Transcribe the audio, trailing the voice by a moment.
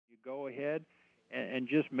go ahead and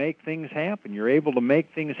just make things happen. You're able to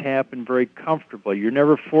make things happen very comfortably. You're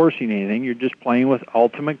never forcing anything. You're just playing with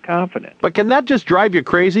ultimate confidence. But can that just drive you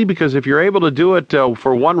crazy? Because if you're able to do it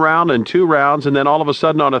for 1 round and 2 rounds, and then all of a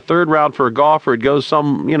sudden on a 3rd round for a golfer, it goes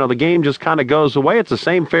the game just kind of goes away. It's the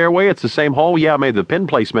same fairway. It's the same hole. Yeah, maybe the pin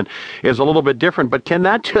placement is a little bit different, but can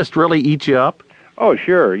that just really eat you up? Oh,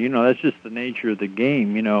 sure. That's just the nature of the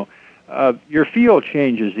game, Your feel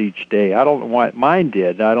changes each day. I don't know why mine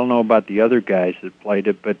did. I don't know about the other guys that played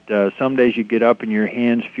it, but some days you get up and your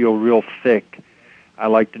hands feel real thick. I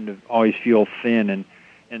like them to always feel thin,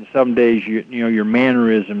 and some days your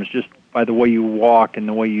mannerisms, just by the way you walk and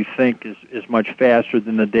the way you think, is much faster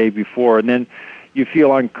than the day before. And then you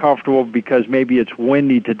feel uncomfortable because maybe it's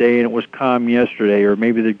windy today and it was calm yesterday, or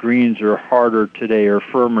maybe the greens are harder today or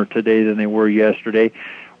firmer today than they were yesterday.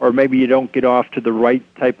 Or maybe you don't get off to the right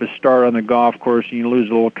type of start on the golf course and you lose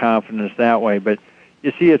a little confidence that way. But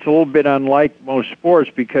you see, it's a little bit unlike most sports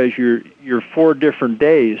because you're 4 different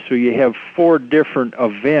days, so you have 4 different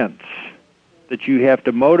events that you have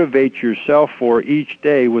to motivate yourself for each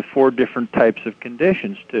day with 4 different types of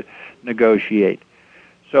conditions to negotiate.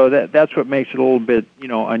 So that's what makes it a little bit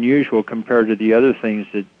unusual compared to the other things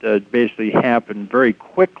that basically happen very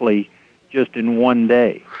quickly just in one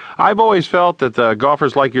day. I've always felt that the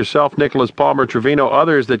golfers like yourself, Nicholas Palmer, Trevino,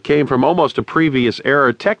 others that came from almost a previous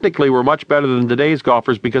era, technically were much better than today's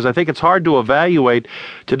golfers, because I think it's hard to evaluate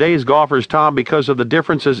today's golfers, Tom, because of the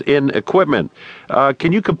differences in equipment.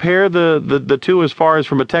 Can you compare the two as far as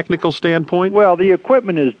from a technical standpoint? Well, the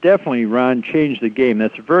equipment has definitely, Ron, changed the game.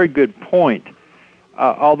 That's a very good point.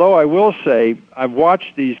 Although I will say I've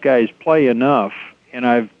watched these guys play enough, and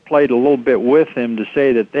I've played a little bit with them to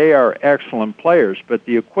say that they are excellent players, but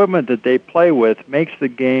the equipment that they play with makes the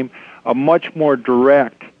game a much more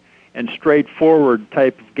direct and straightforward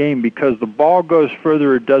type of game because the ball goes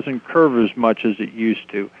further, it doesn't curve as much as it used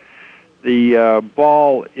to. The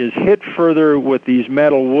ball is hit further with these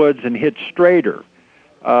metal woods and hit straighter.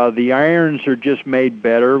 The irons are just made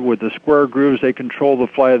better. With the square grooves, they control the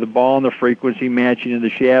flight of the ball and the frequency matching of the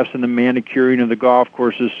shafts and the manicuring of the golf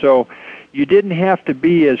courses. So you didn't have to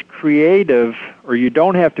be as creative, or you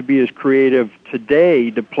don't have to be as creative today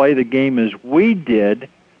to play the game as we did.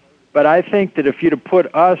 But I think that if you'd have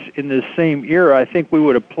put us in this same era, I think we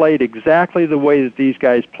would have played exactly the way that these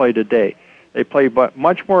guys play today. They play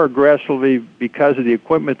much more aggressively because of the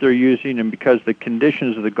equipment they're using and because the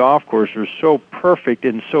conditions of the golf course are so perfect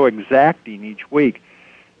and so exacting each week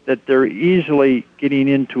that they're easily getting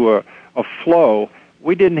into a flow.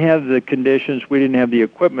 We didn't have the conditions, we didn't have the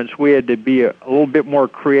equipment, so we had to be a little bit more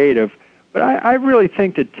creative. But I really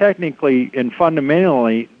think that technically and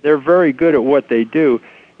fundamentally, they're very good at what they do.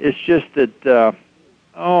 It's just that,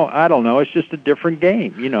 I don't know, it's just a different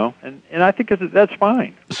game, and I think that's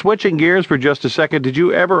fine. Switching gears for just a second, did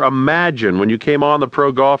you ever imagine when you came on the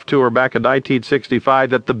Pro Golf Tour back in 1965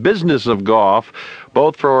 that the business of golf,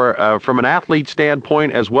 both from an athlete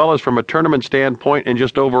standpoint as well as from a tournament standpoint and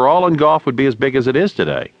just overall in golf, would be as big as it is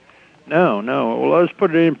today? No. Well, let's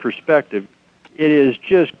put it in perspective. It has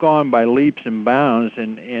just gone by leaps and bounds,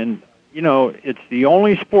 and it's the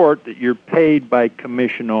only sport that you're paid by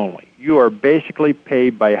commission only. You are basically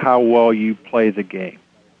paid by how well you play the game.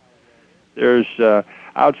 There's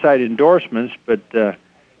outside endorsements, but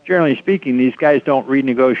generally speaking, these guys don't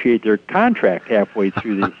renegotiate their contract halfway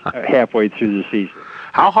through the season.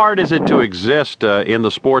 How hard is it to exist in the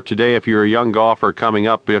sport today if you're a young golfer coming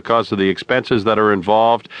up because of the expenses that are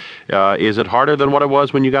involved? Is it harder than what it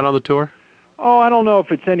was when you got on the tour? Oh, I don't know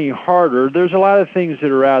if it's any harder. There's a lot of things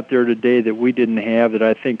that are out there today that we didn't have that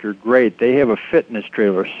I think are great. They have a fitness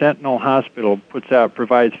trailer. Sentinel Hospital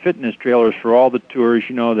provides fitness trailers for all the tours,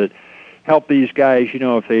 that help these guys,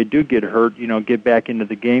 if they do get hurt, get back into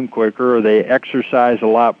the game quicker, or they exercise a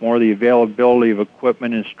lot more. The availability of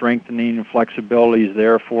equipment and strengthening and flexibility is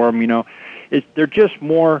there for them, They're just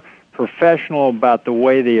more professional about the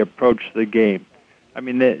way they approach the game. I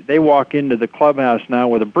mean, they walk into the clubhouse now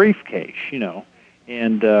with a briefcase,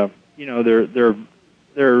 and they're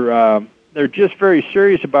just very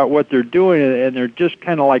serious about what they're doing, and they're just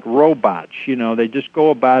kind of like robots, They just go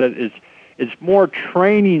about it. It's more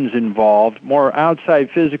trainings involved, more outside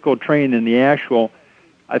physical training than the actual,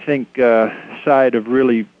 I think, side of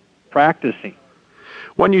really practicing.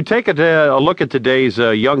 When you take a look at today's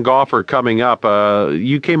young golfer coming up,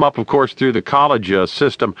 you came up, of course, through the college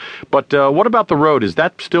system, but what about the road? Is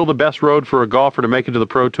that still the best road for a golfer to make it to the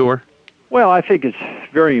Pro Tour? Well, I think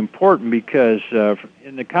it's very important because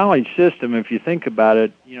in the college system, if you think about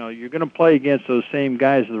it, you're going to play against those same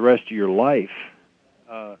guys the rest of your life.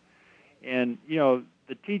 And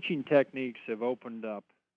the teaching techniques have opened up